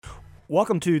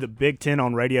Welcome to the Big Ten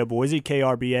on Radio Boise,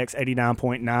 KRBX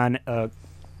 89.9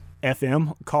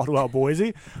 FM, Caldwell,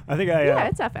 Boise. I think Yeah,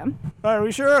 it's FM. Are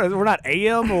we sure? We're not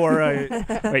AM or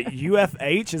wait,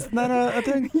 UFH? Isn't that a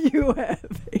thing?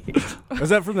 UFH. Is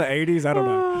that from the 80s? I don't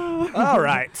know. All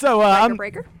right. So I'm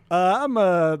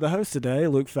the host today,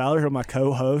 Luke Fowler, here with my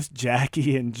co-host,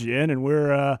 Jackie and Jen, and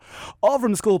we're all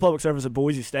from the School of Public Service at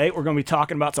Boise State. We're going to be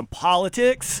talking about some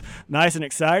politics. Nice and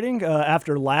exciting.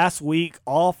 After last week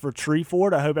off for Tree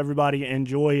Fort, I hope everybody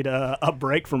enjoyed a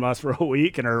break from us for a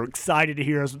week and are excited to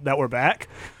hear us that we're back.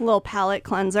 A little palate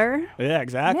cleanser. Yeah,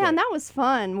 exactly. Yeah, and that was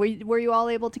fun. Were you all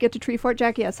able to get to Tree Fort,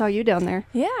 Jackie? I saw you down there.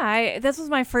 Yeah, this was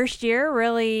my first year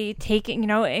really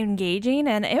engaging,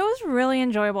 and it was really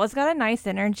enjoyable. It's got a nice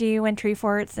energy when Tree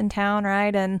Fort's in town,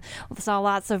 right? And saw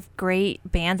lots of great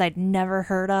bands I'd never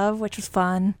heard of, which was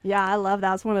fun. Yeah, I love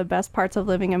that. It's one of the best parts of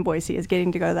living in Boise is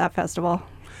getting to go to that festival.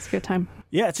 It's a good time.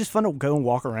 Yeah, it's just fun to go and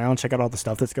walk around, check out all the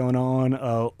stuff that's going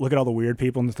on, look at all the weird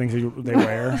people and the things they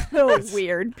wear. Those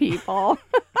weird people.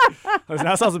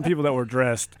 I saw some people that were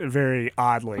dressed very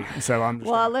oddly, so I'm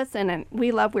just listen, and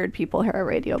we love weird people here at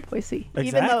Radio Boise.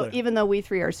 Exactly. Even though we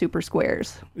three are super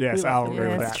squares. Yes, I'll agree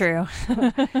with that. It's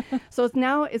true. So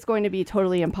now it's going to be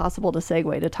totally impossible to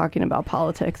segue to talking about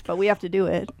politics, but we have to do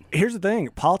it. Here's the thing.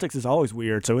 Politics is always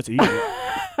weird, so it's easy.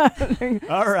 All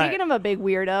right. Speaking of a big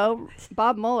weirdo,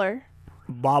 Bob Mueller.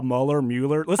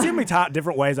 Mueller. Let's see how many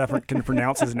different ways I can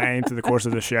pronounce his name through the course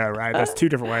of the show, right? That's two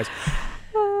different ways.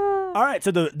 All right,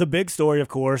 so the big story, of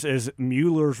course, is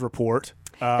Mueller's report.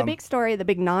 The big story, the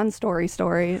big non-story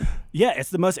story. Yeah, it's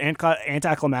the most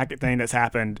anticlimactic thing that's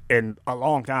happened in a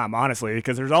long time, honestly,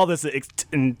 because there's all this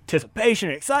anticipation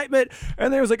and excitement,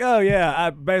 and then it was like, oh, yeah, I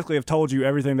basically have told you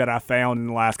everything that I found in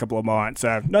the last couple of months,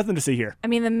 so nothing to see here. I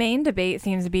mean, the main debate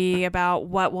seems to be about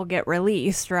what will get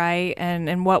released, right,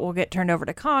 and what will get turned over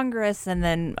to Congress and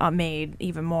then made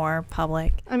even more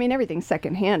public. I mean, everything's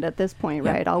secondhand at this point,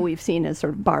 right? All we've seen is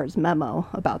sort of Barr's memo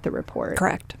about the report.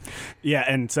 Correct. Yeah,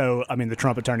 and so, I mean, the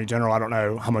Trump Attorney General, I don't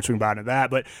know how much we can buy into that,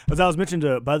 but as I was mentioning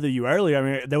to both of you earlier, I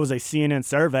mean, there was a CNN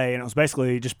survey, and it was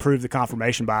basically just proved the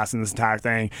confirmation bias in this entire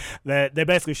thing. That they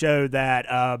basically showed that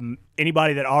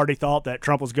anybody that already thought that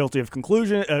Trump was guilty of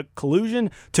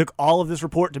collusion took all of this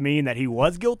report to mean that he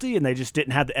was guilty, and they just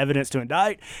didn't have the evidence to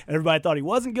indict. And everybody thought he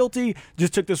wasn't guilty,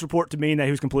 just took this report to mean that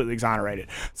he was completely exonerated.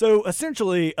 So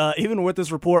essentially, even with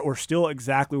this report, we're still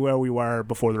exactly where we were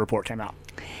before the report came out.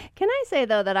 Can I say,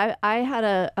 though, that I had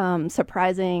a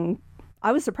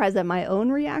I was surprised at my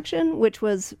own reaction, which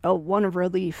was one of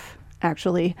relief,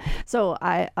 actually. So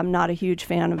I'm not a huge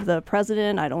fan of the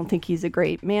president. I don't think he's a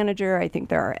great manager. I think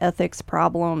there are ethics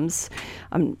problems.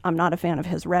 I'm not a fan of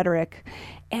his rhetoric.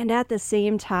 And at the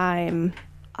same time,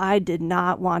 I did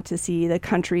not want to see the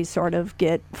country sort of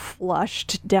get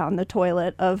flushed down the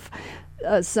toilet of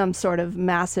some sort of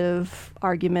massive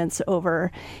arguments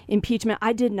over impeachment.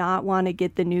 I did not want to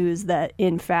get the news that,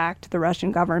 in fact, the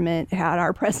Russian government had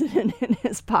our president in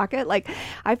his pocket. Like,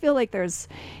 I feel like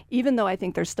even though I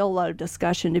think there's still a lot of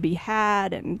discussion to be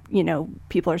had and,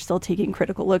 people are still taking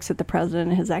critical looks at the president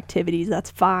and his activities, that's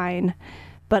fine.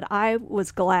 But I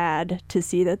was glad to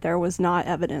see that there was not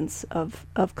evidence of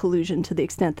collusion to the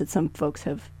extent that some folks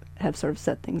have sort of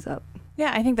set things up.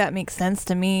 Yeah, I think that makes sense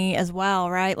to me as well,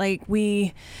 right? Like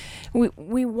we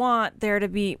want there to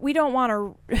be, we don't want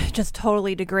to just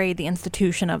totally degrade the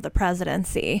institution of the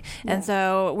presidency. Yeah. And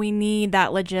so we need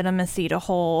that legitimacy to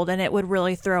hold, and it would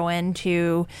really throw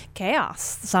into chaos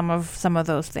some of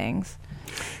those things.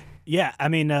 Yeah, I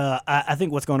mean, I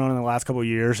think what's going on in the last couple of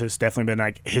years has definitely been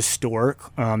like historic.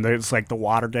 There's like the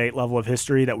Watergate level of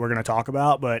history that we're going to talk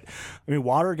about, but I mean,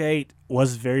 Watergate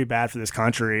was very bad for this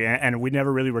country, and we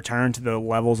never really returned to the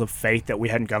levels of faith that we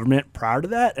had in government prior to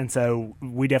that, and so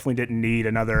we definitely didn't need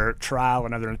another trial,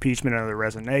 another impeachment, another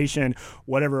resignation,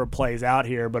 whatever plays out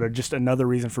here, but just another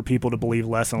reason for people to believe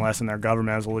less and less in their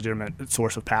government as a legitimate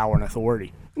source of power and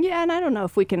authority. Yeah, and I don't know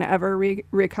if we can ever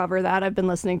recover that. I've been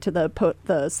listening to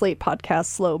the Slate podcast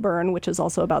Slow Burn, which is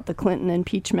also about the Clinton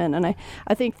impeachment, and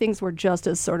I think things were just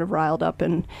as sort of riled up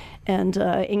and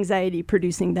anxiety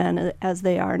producing then as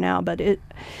they are now. But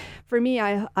for me,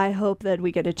 I hope that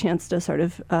we get a chance to sort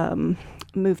of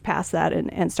move past that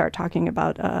and start talking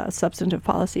about substantive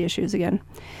policy issues again.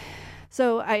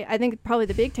 So I think probably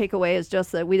the big takeaway is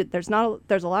just that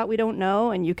there's a lot we don't know,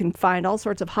 and you can find all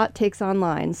sorts of hot takes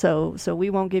online. So we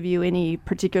won't give you any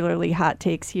particularly hot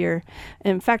takes here.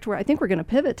 In fact, I think we're going to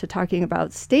pivot to talking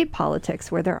about state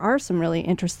politics, where there are some really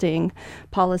interesting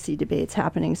policy debates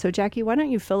happening. So Jackie, why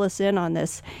don't you fill us in on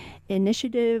this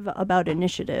initiative about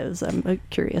initiatives. I'm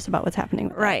curious about what's happening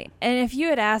with Right. And if you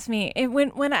had asked me,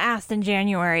 when I asked in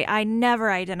January, I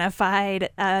never identified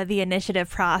the initiative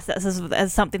process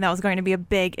as something that was going to be a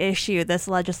big issue this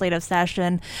legislative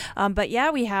session. But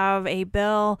yeah, we have a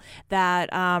bill that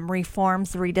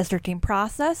reforms the redistricting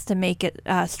process to make it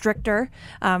stricter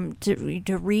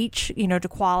to reach, to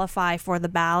qualify for the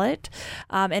ballot.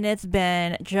 And it's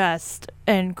been just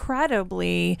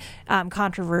incredibly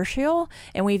controversial,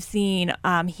 and we've seen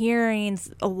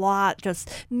hearings, a lot, just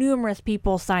numerous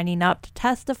people signing up to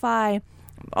testify,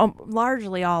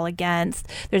 largely all against.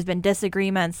 There's been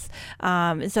disagreements,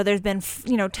 so there's been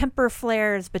temper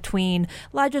flares between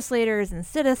legislators and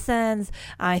citizens.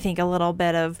 I think a little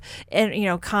bit of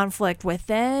conflict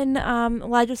within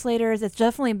legislators. It's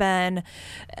definitely been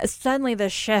suddenly the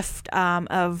shift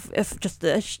of just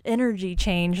the energy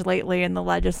change lately in the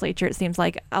legislature. It seems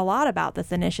like a lot about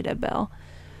this initiative bill.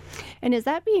 And is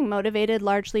that being motivated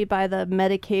largely by the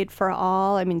Medicaid for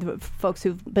All? I mean, the folks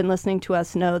who've been listening to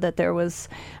us know that there was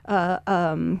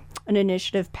an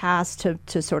initiative passed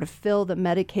to sort of fill the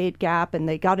Medicaid gap, and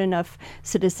they got enough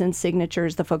citizen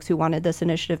signatures, the folks who wanted this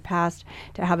initiative passed,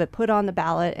 to have it put on the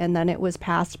ballot, and then it was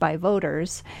passed by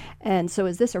voters. And so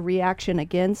is this a reaction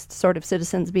against sort of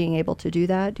citizens being able to do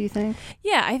that, do you think?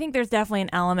 Yeah, I think there's definitely an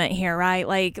element here, right?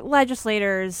 Like,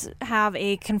 legislators have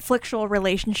a conflictual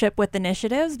relationship with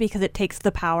initiatives because it takes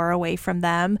the power away from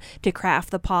them to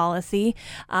craft the policy.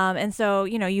 And so,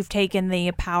 you've taken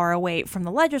the power away from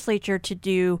the legislature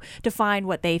to find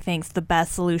what they think's the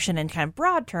best solution in kind of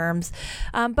broad terms.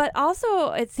 But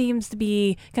also it seems to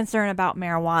be concern about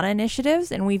marijuana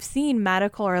initiatives. And we've seen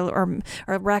medical or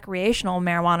recreational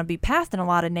marijuana be passed in a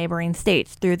lot of neighboring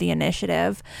states through the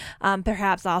initiative.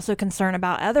 Perhaps also concern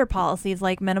about other policies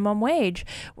like minimum wage,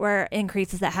 where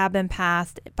increases that have been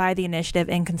passed by the initiative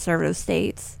in conservative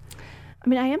states. I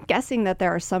mean, I am guessing that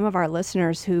there are some of our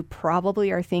listeners who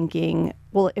probably are thinking,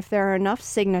 well, if there are enough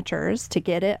signatures to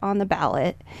get it on the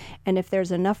ballot, and if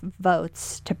there's enough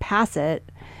votes to pass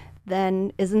it,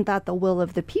 then isn't that the will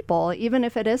of the people, even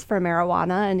if it is for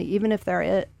marijuana, and even if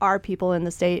there are people in the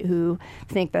state who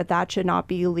think that that should not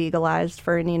be legalized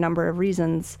for any number of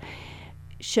reasons?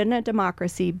 Shouldn't a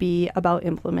democracy be about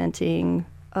implementing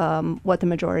what the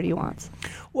majority wants?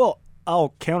 Well,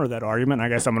 I'll counter that argument. I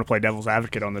guess I'm going to play devil's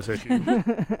advocate on this issue.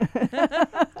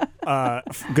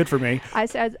 Good for me. I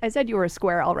said you were a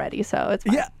square already, so it's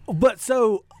fine. Yeah, but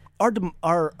so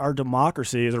our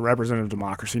democracy is a representative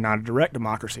democracy, not a direct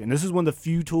democracy, and this is one of the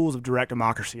few tools of direct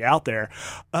democracy out there.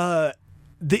 The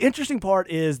interesting part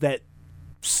is that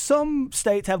some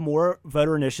states have more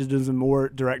voter initiatives and more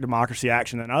direct democracy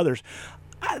action than others.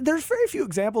 There's very few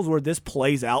examples where this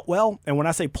plays out well. And when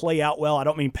I say play out well, I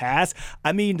don't mean pass.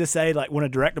 I mean to say, like, when a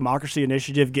direct democracy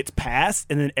initiative gets passed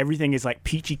and then everything is like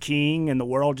peachy keen and the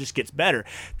world just gets better.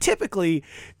 Typically,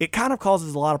 it kind of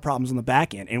causes a lot of problems on the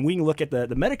back end. And we can look at the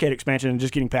Medicaid expansion and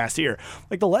just getting passed here.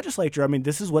 Like the legislature, I mean,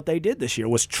 this is what they did this year,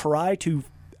 was try to,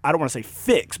 I don't want to say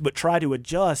fix, but try to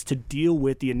adjust to deal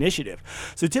with the initiative.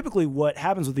 So typically what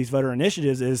happens with these voter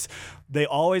initiatives is they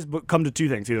always come to two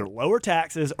things, either lower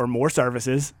taxes or more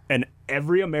services, and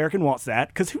every American wants that,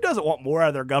 because who doesn't want more out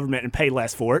of their government and pay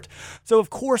less for it? So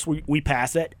of course we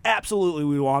pass it. Absolutely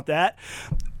we want that.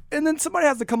 And then somebody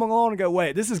has to come along and go,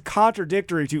 wait, this is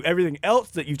contradictory to everything else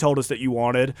that you told us that you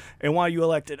wanted and why you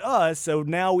elected us, so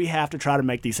now we have to try to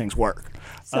make these things work.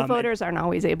 So voters aren't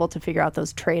always able to figure out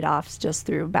those trade-offs just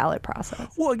through ballot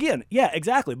process. Well, again, yeah,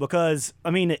 exactly, because,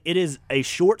 I mean, it is a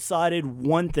short-sighted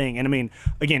one thing. And, I mean,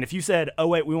 again, if you said, oh,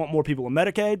 wait, we want more people in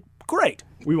Medicaid, great.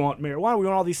 We want marijuana, we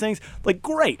want all these things, like,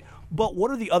 great. But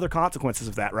what are the other consequences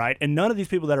of that, right? And none of these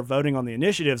people that are voting on the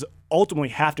initiatives ultimately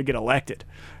have to get elected.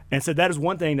 And so that is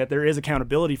one thing, that there is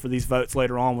accountability for these votes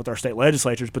later on with our state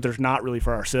legislatures, but there's not really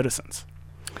for our citizens.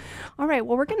 All right,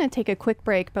 well, we're going to take a quick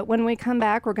break, but when we come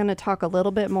back, we're going to talk a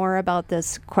little bit more about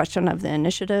this question of the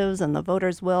initiatives and the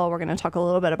voters' will. We're going to talk a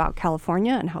little bit about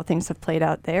California and how things have played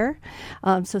out there.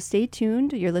 So stay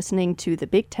tuned. You're listening to The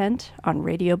Big Tent on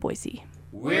Radio Boise.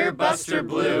 We're Buster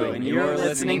Blue, and you're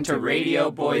listening to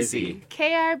Radio Boise.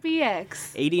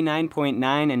 KRBX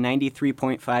 89.9 and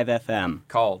 93.5 FM.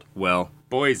 Called, well,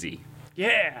 Boise.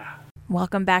 Yeah.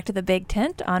 Welcome back to the Big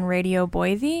Tent on Radio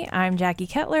Boise. I'm Jackie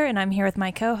Kettler, and I'm here with my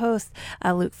co-hosts,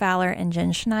 Luke Fowler and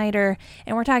Jen Schneider.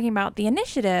 And we're talking about the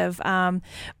initiative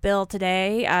bill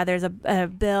today. There's a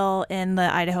bill in the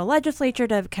Idaho legislature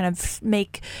to kind of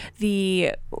make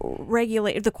the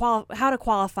how to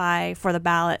qualify for the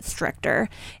ballot stricter.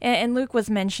 And Luke was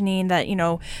mentioning that,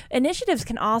 initiatives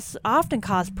can also often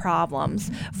cause problems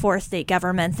for state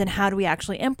governments. And how do we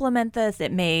actually implement this?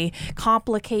 It may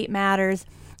complicate matters.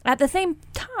 At the same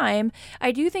time,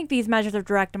 I do think these measures of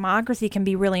direct democracy can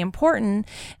be really important,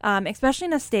 especially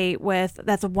in a state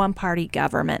that's a one-party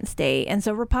government state. And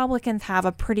so Republicans have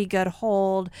a pretty good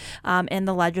hold in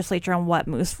the legislature on what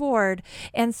moves forward.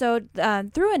 And so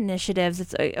through initiatives,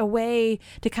 it's a way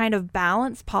to kind of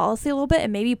balance policy a little bit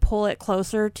and maybe pull it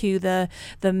closer to the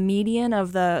median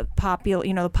of the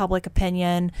the public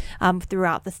opinion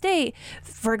throughout the state.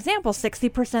 For example,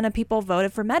 60% of people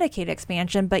voted for Medicaid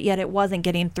expansion, but yet it wasn't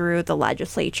getting through the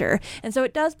legislature. And so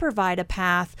it does provide a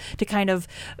path to kind of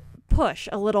push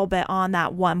a little bit on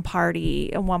that one party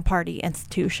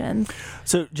institutions.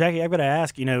 So, Jackie, I've got to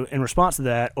ask, in response to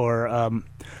that,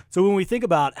 so when we think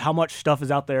about how much stuff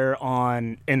is out there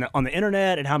on the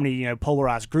internet and how many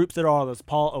polarized groups there are, this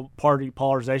party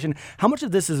polarization, how much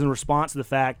of this is in response to the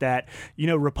fact that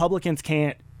Republicans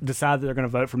can't decide that they're going to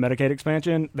vote for Medicaid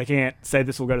expansion? They can't say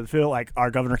this will go to the field. Like, our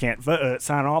governor can't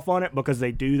sign off on it, because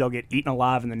they'll get eaten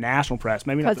alive in the national press.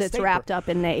 Maybe not because it's wrapped up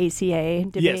in the ACA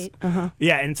debate. Yes. Uh-huh.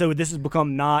 Yeah, and so this has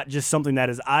become not just something that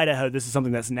is Idaho. This is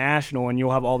something that's national, and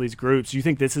you'll have all these groups. Do you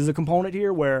think this is a component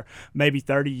here where maybe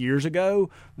 30 years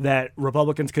ago that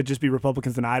Republicans could just be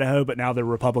Republicans in Idaho, but now they're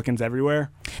Republicans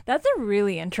everywhere? That's a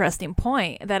really interesting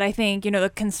point, that I think,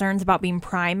 the concerns about being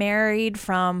primaried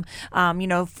from,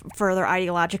 further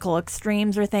ideological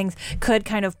extremes or things could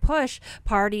kind of push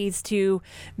parties to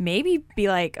maybe be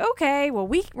like, okay, well,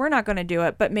 we're not going to do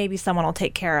it, but maybe someone will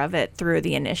take care of it through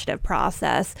the initiative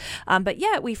process. But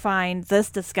yet we find this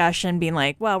discussion being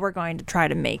like, well, we're going to try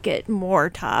to make it more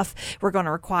tough. We're going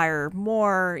to require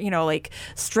more,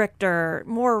 stricter,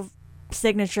 more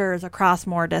signatures across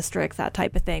more districts, that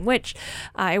type of thing, which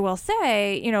I will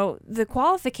say, the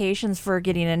qualifications for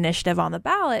getting an initiative on the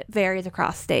ballot varies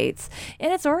across states,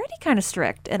 and it's already kind of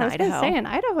strict in Idaho. I was going to say, in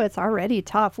Idaho, it's already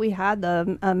tough. We had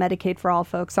the Medicaid for All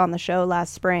folks on the show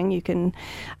last spring. You can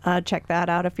check that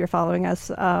out if you're following us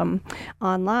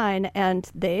online, and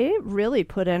they really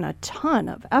put in a ton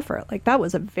of effort. Like, that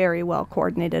was a very well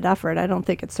coordinated effort. I don't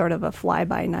think it's sort of a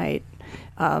fly-by-night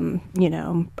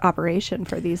operation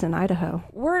for these in Idaho.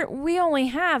 We only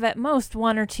have at most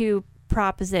one or two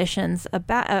propositions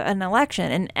about an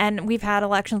election, and we've had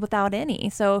elections without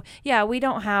any. So yeah, we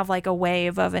don't have like a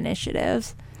wave of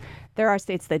initiatives. There are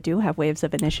states that do have waves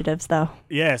of initiatives, though.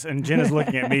 Yes, and Jenna's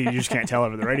looking at me. You just can't tell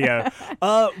over the radio.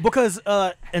 Because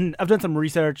and I've done some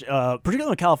research,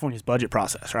 particularly on California's budget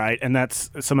process, right? And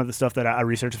that's some of the stuff that I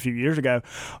researched a few years ago.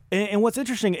 And what's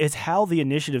interesting is how the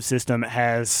initiative system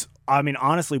has,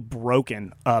 honestly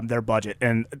broken their budget,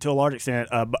 and to a large extent,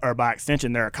 or by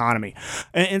extension, their economy.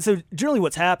 And so generally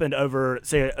what's happened over,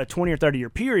 say, a 20 or 30-year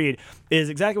period is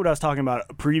exactly what I was talking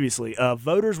about previously.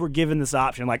 Voters were given this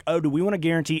option, like, oh, do we want to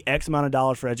guarantee X amount of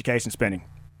dollars for education spending?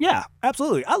 Yeah,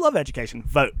 absolutely. I love education.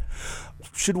 Vote.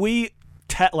 Should we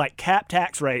cap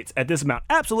tax rates at this amount?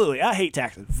 Absolutely. I hate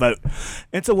taxes. Vote.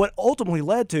 And so what ultimately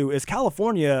led to is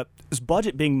California's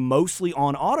budget being mostly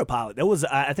on autopilot. There was,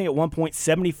 I think at one point,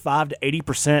 75 to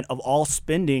 80% of all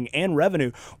spending and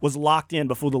revenue was locked in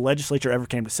before the legislature ever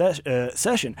came to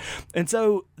session. And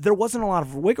so there wasn't a lot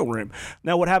of wiggle room.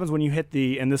 Now, what happens when you hit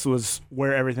and this was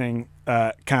where everything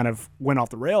kind of went off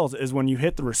the rails, is when you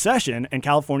hit the recession, and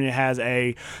California has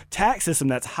a tax system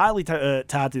that's highly tied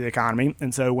to the economy.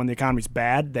 And so when the economy's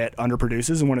bad, that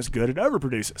underproduces, and when it's good, it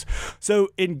overproduces. So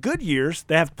in good years,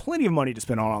 they have plenty of money to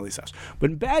spend on all these things.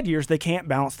 But in bad years, they can't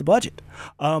balance the budget.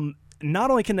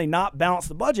 Not only can they not balance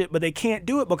the budget, but they can't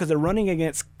do it because they're running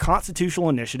against constitutional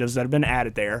initiatives that have been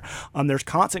added there. There's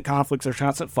constant conflicts, there's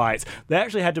constant fights. They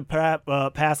actually had to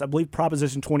pass, I believe,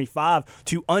 Proposition 25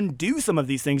 to undo some of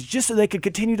these things just so they could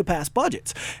continue to pass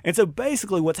budgets. And so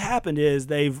basically what's happened is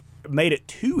they've made it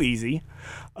too easy,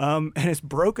 and it's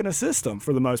broken a system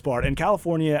for the most part. In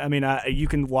California, you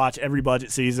can watch every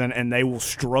budget season, and they will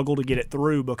struggle to get it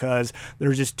through because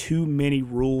there's just too many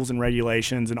rules and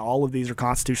regulations, and all of these are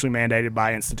constitutionally mandated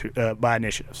by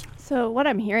initiatives. So what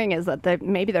I'm hearing is that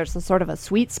maybe there's a sort of a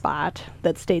sweet spot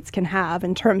that states can have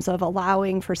in terms of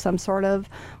allowing for some sort of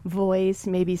voice,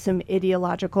 maybe some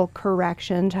ideological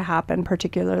correction to happen,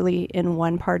 particularly in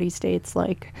one-party states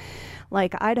like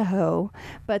Idaho,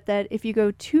 but that if you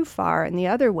go too far in the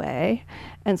other way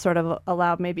and sort of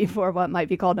allow maybe for what might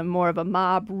be called more of a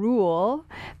mob rule,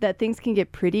 that things can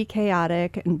get pretty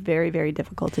chaotic and very, very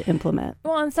difficult to implement.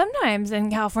 Well, and sometimes in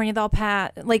California, they'll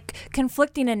pass,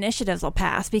 conflicting initiatives will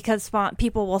pass because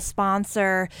people will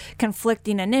sponsor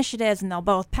conflicting initiatives and they'll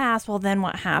both pass. Well, then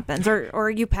what happens? Or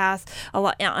you pass a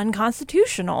lot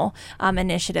unconstitutional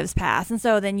initiatives pass. And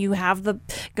so then you have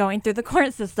going through the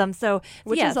court system. So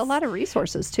Which is a lot of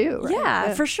resources too. Right?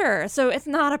 Yeah, for sure. So it's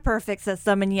not a perfect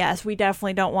system, and yes, we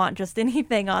definitely don't want just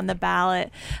anything on the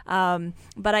ballot.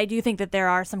 But I do think that there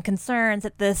are some concerns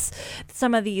that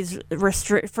some of these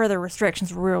further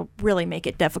restrictions will really make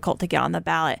it difficult to get on the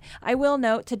ballot. I will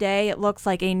note today it looks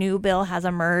like a new bill has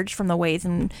emerged from the Ways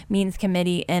and Means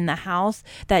Committee in the House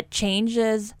that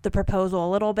changes the proposal a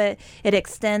little bit. It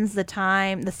extends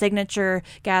the signature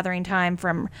gathering time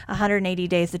from 180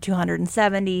 days to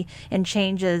 270 and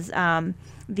changes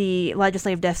the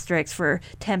legislative districts for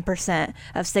 10%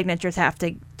 of signatures have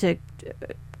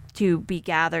to be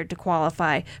gathered to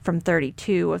qualify from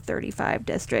 32 of 35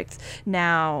 districts.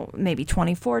 Now, maybe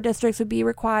 24 districts would be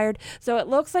required. So it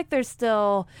looks like there's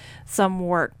still some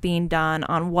work being done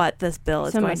on what this bill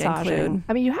is going to include.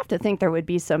 I mean, you have to think there would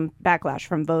be some backlash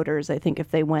from voters, I think,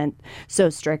 if they went so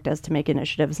strict as to make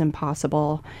initiatives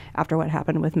impossible after what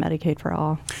happened with Medicaid for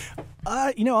All.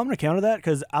 I'm going to counter that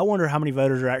because I wonder how many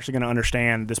voters are actually going to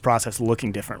understand this process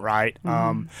looking different, right?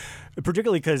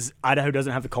 Particularly because Idaho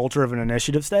doesn't have the culture of an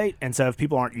initiative state. And so if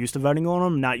people aren't used to voting on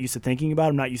them, not used to thinking about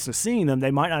them, not used to seeing them,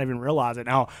 they might not even realize it.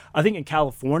 Now, I think in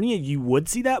California, you would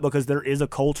see that because there is a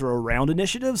culture around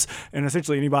initiatives. And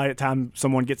essentially anybody at the time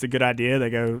someone gets a good idea, they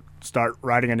go start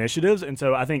writing initiatives. And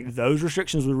so I think those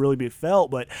restrictions would really be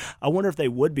felt. But I wonder if they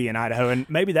would be in Idaho. And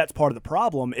maybe that's part of the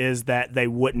problem is that they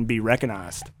wouldn't be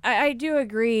recognized. I do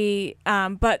agree,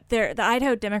 but the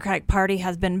Idaho Democratic Party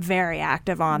has been very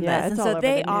active on this, and so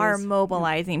they are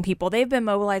mobilizing people. They've been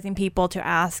mobilizing people to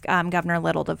ask Governor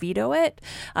Little to veto it,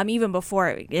 even before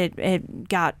it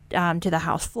got to the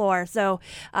House floor. So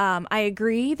I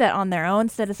agree that on their own,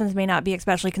 citizens may not be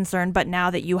especially concerned, but now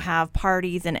that you have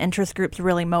parties and interest groups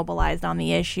really mobilized on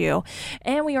the issue,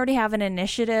 and we already have an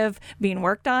initiative being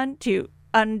worked on to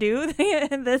undo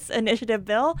this initiative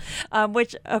bill,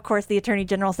 which of course the Attorney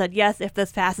General said, yes, if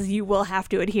this passes, you will have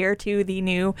to adhere to the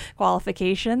new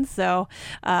qualifications. So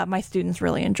my students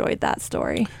really enjoyed that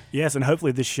story. Yes, and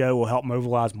hopefully this show will help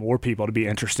mobilize more people to be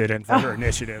interested in voter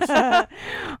initiatives.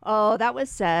 Oh, that was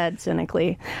said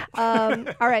cynically. All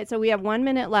right, so we have 1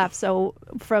 minute left. So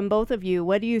from both of you,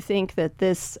 what do you think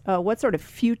that what sort of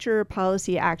future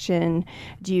policy action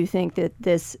do you think that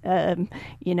this,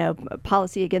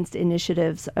 policy against initiatives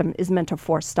is meant to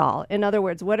forestall? In other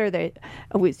words, what are they?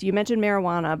 You mentioned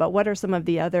marijuana, but what are some of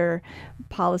the other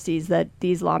policies that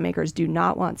these lawmakers do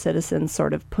not want citizens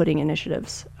sort of putting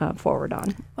initiatives forward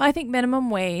on? Well, I think minimum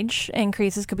wage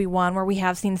increases could be one where we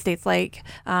have seen states like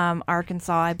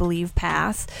Arkansas, I believe,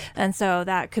 pass. And so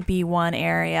that could be one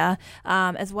area.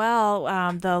 As well,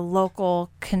 the local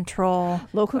control.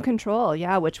 Local control,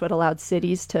 yeah, which would allow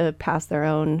cities to pass their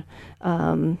own,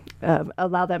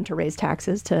 allow them to raise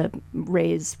taxes to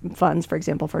raise funds, for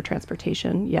example, for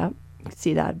transportation. Yeah.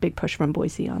 See that big push from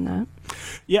Boise on that.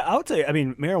 Yeah, I would say,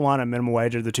 marijuana and minimum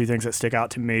wage are the two things that stick out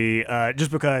to me,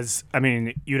 just because,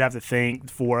 you'd have to think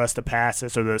for us to pass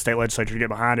this or the state legislature to get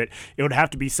behind it, it would have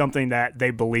to be something that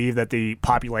they believe that the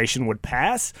population would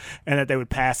pass and that they would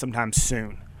pass sometime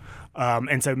soon.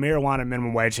 And so marijuana and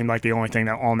minimum wage seem like the only thing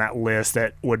that on that list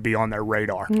that would be on their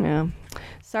radar. Yeah.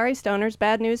 Sorry, stoners.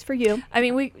 Bad news for you.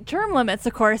 Term limits,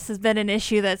 of course, has been an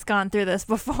issue that's gone through this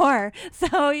before.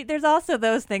 So there's also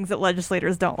those things that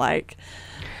legislators don't like.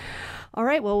 All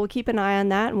right. Well, we'll keep an eye on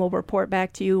that, and we'll report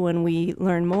back to you when we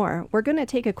learn more. We're going to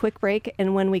take a quick break,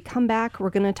 and when we come back, we're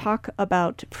going to talk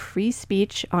about free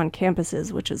speech on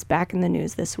campuses, which is back in the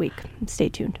news this week. Stay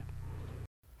tuned.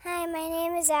 Hi, my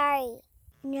name is Ari.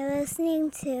 You're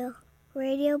listening to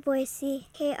Radio Boise,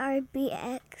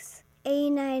 KRBX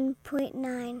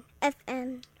 89.9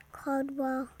 FM,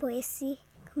 Caldwell, Boise,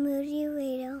 community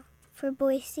radio for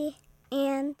Boise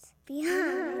and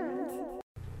beyond.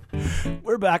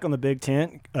 We're back on the Big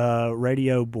Tent,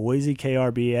 Radio Boise,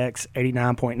 KRBX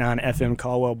 89.9 FM,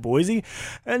 Caldwell, Boise.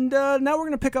 And now we're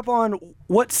going to pick up on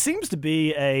what seems to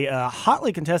be a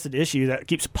hotly contested issue that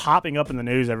keeps popping up in the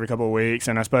news every couple of weeks.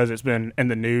 And I suppose it's been in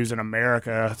the news in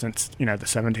America since, the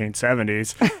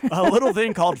 1770s. A little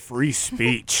thing called free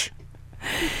speech.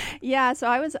 Yeah, so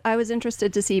I was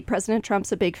interested to see President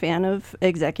Trump's a big fan of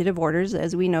executive orders,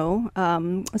 as we know,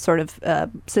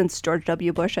 since George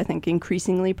W. Bush. I think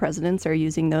increasingly presidents are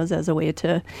using those as a way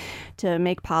to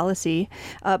make policy.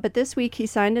 But this week he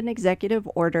signed an executive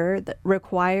order that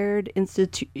required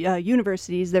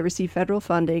universities that receive federal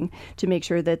funding to make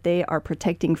sure that they are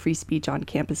protecting free speech on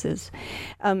campuses.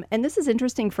 And this is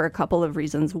interesting for a couple of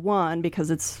reasons. One, because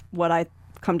it's what I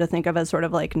come to think of as sort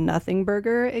of like nothing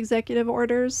burger executive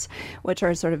orders, which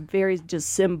are sort of very just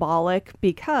symbolic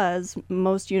because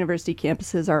most university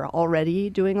campuses are already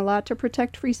doing a lot to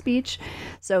protect free speech.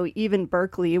 So even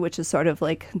Berkeley, which is sort of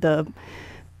like the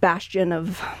bastion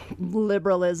of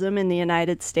liberalism in the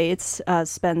United States,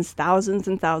 spends thousands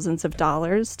and thousands of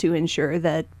dollars to ensure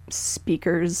that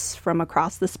speakers from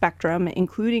across the spectrum,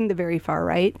 including the very far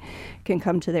right, can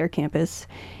come to their campus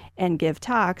and give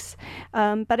talks.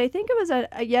 But I think it was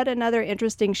a yet another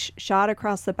interesting shot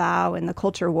across the bow in the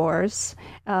culture wars,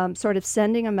 sort of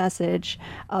sending a message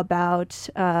about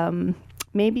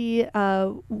maybe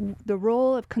the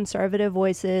role of conservative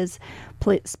voices,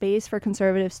 space for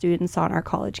conservative students on our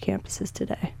college campuses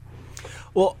today.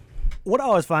 Well, what I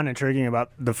always find intriguing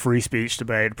about the free speech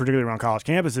debate, particularly around college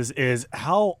campuses, is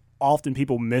how often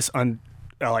people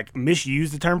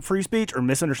misuse the term free speech or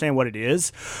misunderstand what it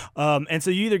is. And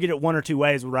so you either get it one or two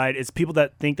ways, right? It's people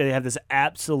that think they have this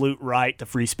absolute right to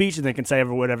free speech and they can say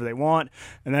whatever they want.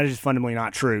 And that is just fundamentally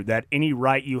not true. That any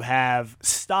right you have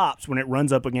stops when it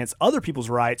runs up against other people's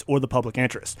rights or the public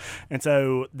interest. And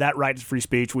so that right to free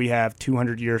speech, we have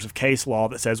 200 years of case law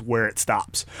that says where it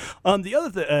stops. The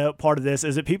other part of this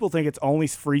is that people think it's only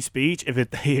free speech if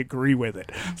they agree with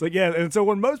it. It's like, yeah. And so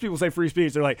when most people say free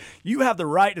speech, they're like, you have the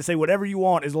right to say whatever you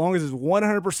want as long as it's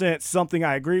 100% something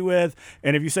I agree with,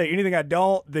 and if you say anything I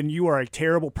don't, then you are a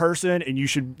terrible person, and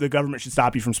the government should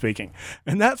stop you from speaking.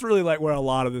 And that's really like where a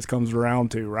lot of this comes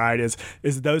around to, right? Is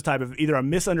those type of either a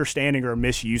misunderstanding or a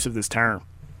misuse of this term.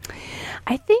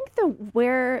 I think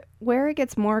where it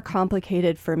gets more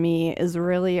complicated for me is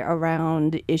really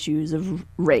around issues of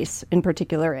race in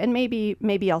particular, and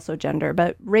maybe also gender,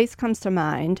 but race comes to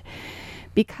mind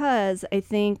because I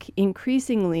think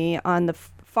increasingly on the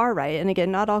far right, and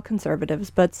again, not all conservatives,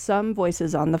 but some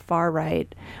voices on the far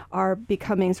right are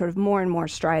becoming sort of more and more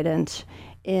strident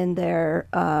in their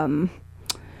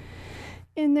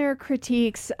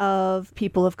critiques of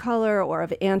people of color or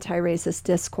of anti-racist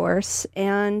discourse.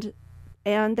 And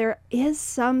there is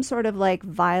some sort of like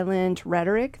violent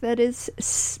rhetoric that is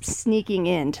sneaking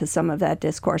into some of that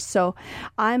discourse. So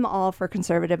I'm all for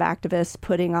conservative activists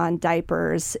putting on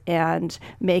diapers and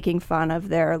making fun of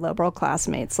their liberal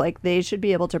classmates. Like, they should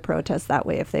be able to protest that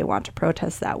way if they want to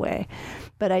protest that way.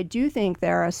 But I do think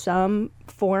there are some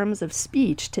forms of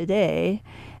speech today,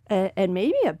 and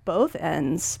maybe at both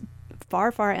ends,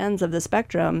 far ends of the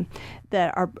spectrum,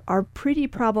 that are pretty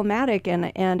problematic, and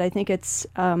I think it's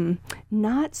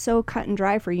not so cut and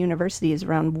dry for universities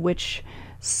around which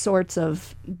sorts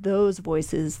of those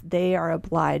voices they are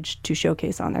obliged to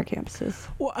showcase on their campuses.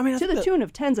 Well, I mean, to the tune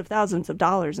of tens of thousands of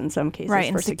dollars in some cases,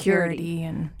 right, for and security.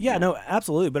 Yeah, no,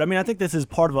 absolutely. But I mean, I think this is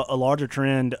part of a larger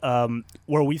trend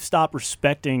where we've stopped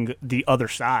respecting the other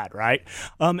side, right?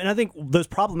 And I think those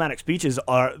problematic speeches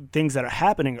are things that are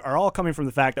happening are all coming from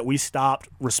the fact that we stopped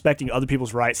respecting other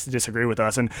people's rights to disagree with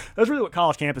us. And that's really what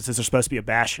college campuses are supposed to be a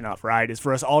bastion of, right? Is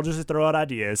for us all just to throw out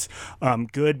ideas,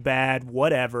 good, bad,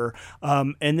 whatever,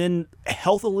 and then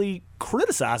healthily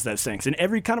criticize those things in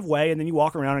every kind of way, and then you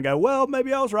walk around and go, well,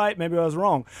 maybe I was right, maybe I was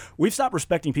wrong. We've stopped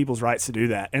respecting people's rights to do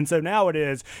that. And so now it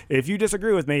is, if you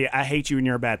disagree with me, I hate you and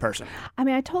you're a bad person. I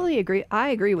mean, I totally agree. I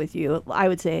agree with you. I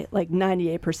would say like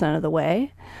 98% of the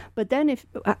way. But then if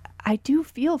I do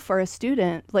feel for a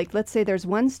student, like let's say there's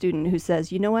one student who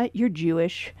says, you know what, you're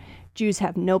Jewish. Jews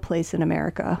have no place in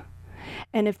America.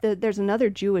 And if there's another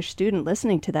Jewish student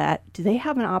listening to that, do they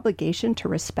have an obligation to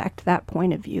respect that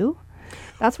point of view?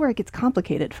 That's where it gets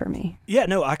complicated for me. Yeah,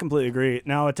 no, I completely agree.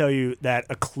 Now I tell you that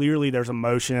clearly there's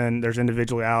emotion, there's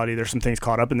individuality, there's some things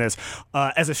caught up in this.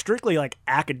 As a strictly like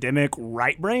academic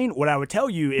right brain, what I would tell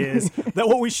you is that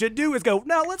what we should do is go,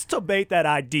 now let's debate that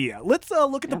idea. Let's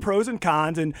look at the pros and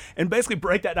cons and basically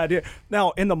break that idea.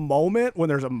 Now, in the moment when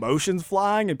there's emotions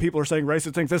flying and people are saying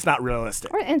racist things, that's not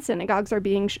realistic. Right, and synagogues are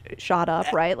being shot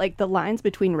up, right? Like the lines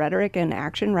between rhetoric and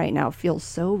action right now feel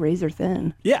so razor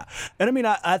thin. Yeah, and I mean,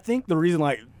 I think the reason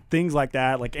like things like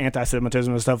that, like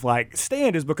anti-Semitism and stuff like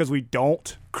stand is because we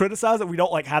don't criticize it. We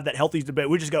don't like have that healthy debate.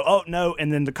 We just go, oh no,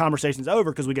 and then the conversation's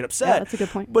over because we get upset. Yeah, that's a good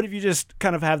point. But if you just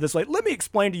kind of have this like, let me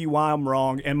explain to you why I'm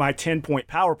wrong in my 10-point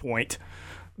PowerPoint,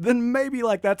 then maybe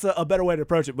like that's a better way to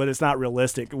approach it, but it's not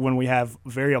realistic when we have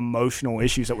very emotional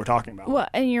issues that we're talking about. Well,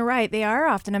 and you're right. They are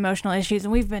often emotional issues,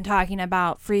 and we've been talking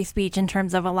about free speech in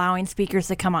terms of allowing speakers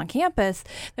to come on campus.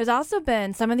 There's also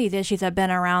been some of these issues have been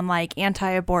around like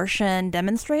anti-abortion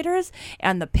demonstrators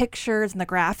and the pictures and the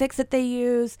graphics that they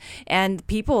use and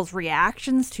people's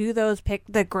reactions to those,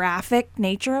 the graphic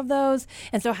nature of those.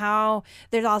 And so how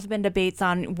there's also been debates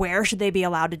on where should they be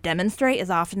allowed to demonstrate is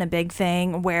often a big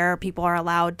thing, where people are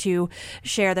allowed allowed to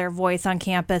share their voice on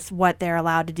campus, what they're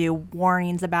allowed to do,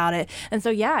 warnings about it. And so,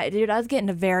 yeah, it does get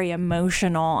into very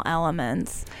emotional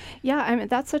elements. Yeah, I mean,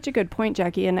 that's such a good point,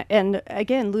 Jackie. And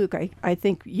again, Luke, I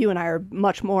think you and I are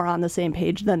much more on the same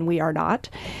page than we are not.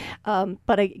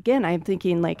 But again, I'm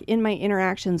thinking, like, in my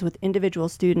interactions with individual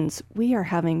students, we are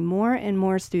having more and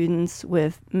more students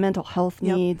with mental health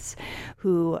needs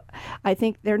who I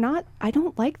think I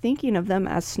don't like thinking of them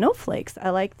as snowflakes. I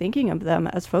like thinking of them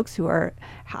as folks who are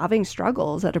having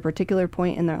struggles at a particular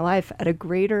point in their life at a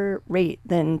greater rate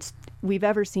than we've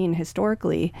ever seen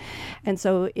historically. And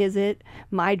so is it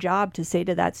my job to say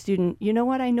to that student, you know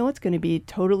what, I know it's going to be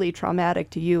totally traumatic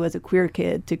to you as a queer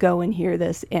kid to go and hear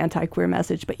this anti-queer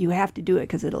message, but you have to do it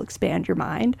because it'll expand your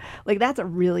mind. Like, that's a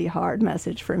really hard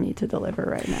message for me to deliver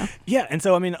right now. Yeah, and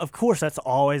so, I mean, of course, that's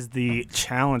always the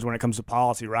challenge when it comes to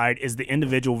policy, right, is the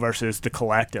individual versus the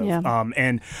collective. Yeah.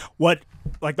 And what,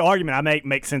 like, the argument I make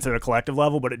makes sense at a collective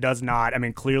level, but it does not. I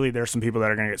mean, clearly there's some people that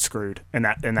are going to get screwed in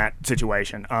that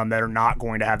situation, that are not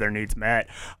going to have their needs met.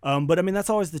 But I mean, that's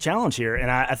always the challenge here. And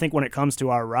I think when it comes to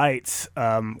our rights,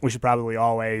 we should probably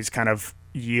always kind of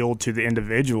yield to the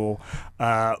individual.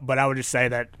 But I would just say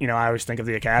that, you know, I always think of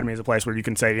the academy as a place where you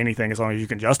can say anything as long as you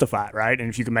can justify it, right? And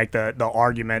if you can make the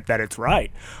argument that it's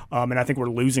right. And I think we're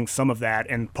losing some of that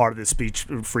in part of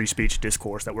the free speech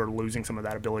discourse, that we're losing some of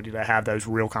that ability to have those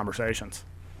real conversations.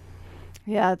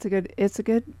 Yeah, it's a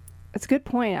good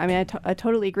point. I mean, I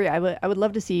totally agree. I would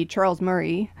love to see Charles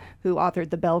Murray, who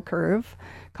authored The Bell Curve,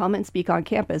 come and speak on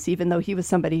campus, even though he was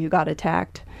somebody who got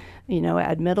attacked, you know,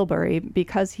 at Middlebury,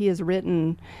 because he has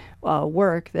written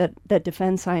work that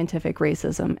defends scientific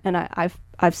racism. And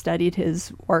I've studied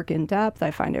his work in depth.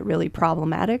 I find it really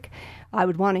problematic. I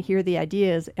would want to hear the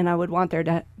ideas, and I would want there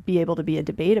to be able to be a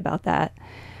debate about that.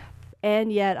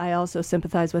 And yet I also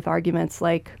sympathize with arguments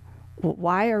like,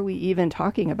 why are we even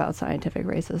talking about scientific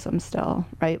racism still,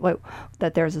 right?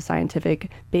 That there's a scientific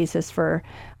basis for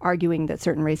arguing that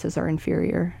certain races are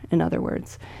inferior, in other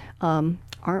words.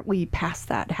 Aren't we past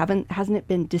that? Hasn't it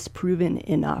been disproven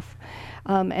enough?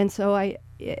 And so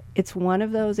it's one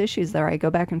of those issues there I go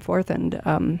back and forth, and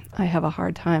I have a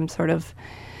hard time sort of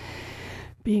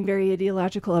being very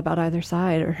ideological about either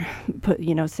side, or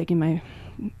putting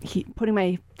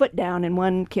my foot down in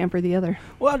one camp or the other.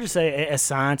 Well, I'll just say, as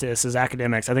scientists, as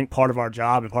academics, I think part of our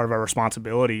job and part of our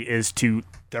responsibility is to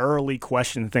thoroughly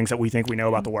question the things that we think we know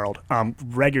about the world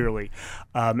regularly,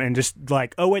 and just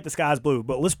like, oh wait, the sky's blue,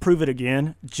 but let's prove it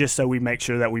again, just so we make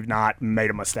sure that we've not made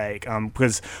a mistake.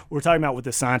 Because what we're talking about with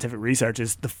the scientific research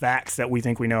is the facts that we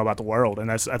think we know about the world,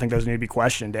 and I think those need to be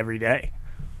questioned every day.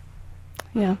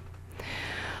 Yeah.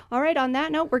 All right, on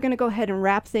that note, we're going to go ahead and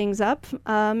wrap things up.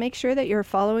 Make sure that you're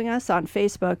following us on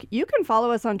Facebook. You can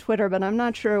follow us on Twitter, but I'm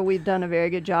not sure we've done a very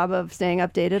good job of staying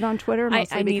updated on Twitter.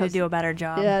 I need to do a better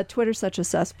job. Yeah, Twitter's such a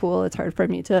cesspool. It's hard for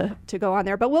me to go on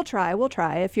there, but we'll try.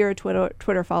 If you're a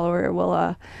Twitter follower,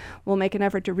 we'll make an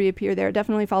effort to reappear there.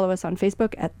 Definitely follow us on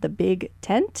Facebook at The Big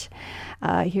Tent,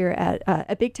 here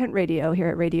at Big Tent Radio here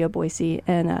at Radio Boise,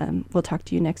 and we'll talk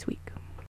to you next week.